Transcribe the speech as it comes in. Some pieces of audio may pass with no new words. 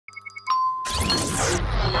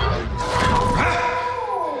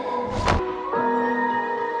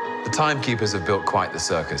The timekeepers have built quite the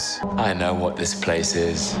circus. I know what this place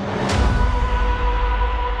is.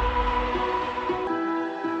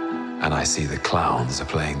 And I see the clowns are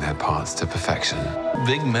playing their parts to perfection.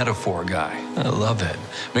 Big metaphor guy. I love it.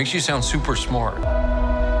 Makes you sound super smart.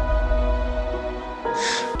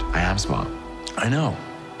 I am smart. I know.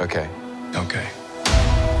 Okay. Okay.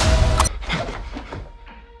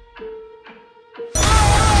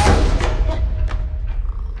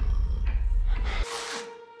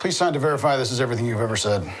 Please sign to verify this is everything you've ever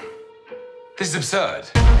said. This is absurd.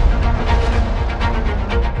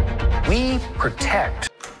 We protect.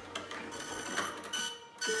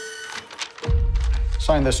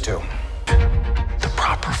 Sign this too. The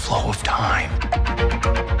proper flow of time.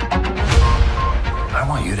 I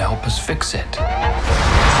want you to help us fix it.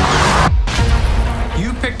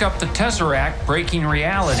 You picked up the Tesseract, breaking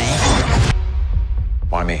reality.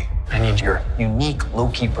 Why me? I need your unique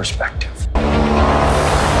Loki perspective.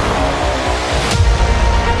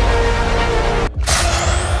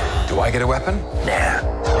 Do I get a weapon? Nah.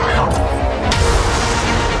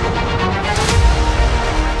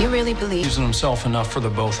 You really believe Using himself enough for the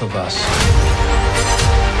both of us.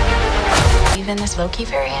 in this Loki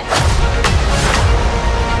variant?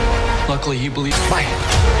 Luckily, he believes.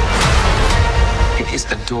 It is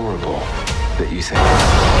adorable that you think.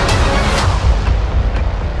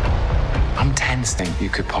 I'm tense think you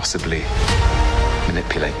could possibly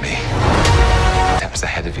manipulate me. Steps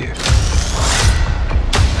ahead of you.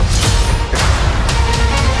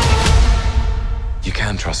 You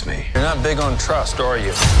can trust me. You're not big on trust, are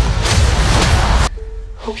you?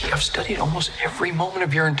 Loki, I've studied almost every moment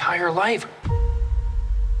of your entire life.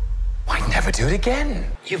 Why never do it again?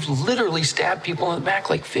 You've literally stabbed people in the back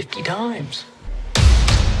like 50 times.